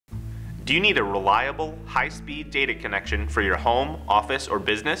Do you need a reliable, high-speed data connection for your home, office, or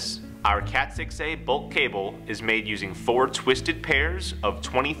business? Our Cat6a bulk cable is made using 4 twisted pairs of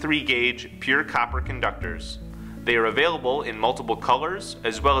 23-gauge pure copper conductors. They are available in multiple colors,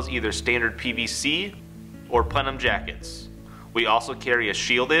 as well as either standard PVC or plenum jackets. We also carry a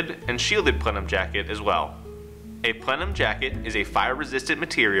shielded and shielded plenum jacket as well. A plenum jacket is a fire-resistant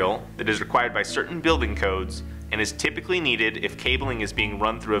material that is required by certain building codes and is typically needed if cabling is being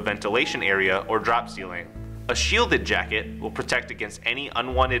run through a ventilation area or drop ceiling. A shielded jacket will protect against any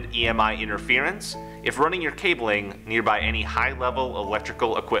unwanted EMI interference if running your cabling nearby any high-level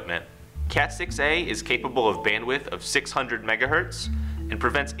electrical equipment. Cat6a is capable of bandwidth of 600 MHz and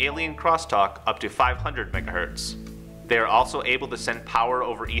prevents alien crosstalk up to 500 MHz. They are also able to send power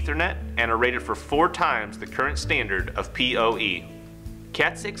over Ethernet and are rated for 4 times the current standard of PoE.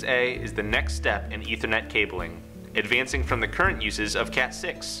 Cat6a is the next step in Ethernet cabling, advancing from the current uses of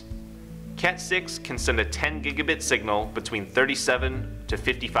Cat6. Cat6 can send a 10 gigabit signal between 37 to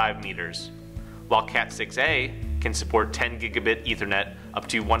 55 meters, while Cat6a can support 10 gigabit Ethernet up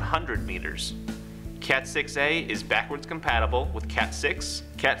to 100 meters. Cat6a is backwards compatible with Cat6,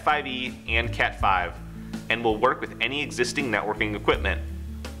 Cat5e, and Cat5, and will work with any existing networking equipment.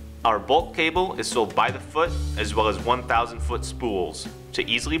 Our bulk cable is sold by the foot as well as 1,000-foot spools to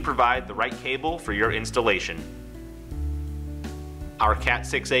easily provide the right cable for your installation. Our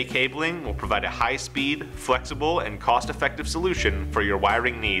Cat6a cabling will provide a high-speed, flexible, and cost-effective solution for your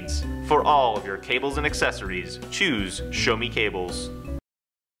wiring needs. For all of your cables and accessories, choose Show Me Cables.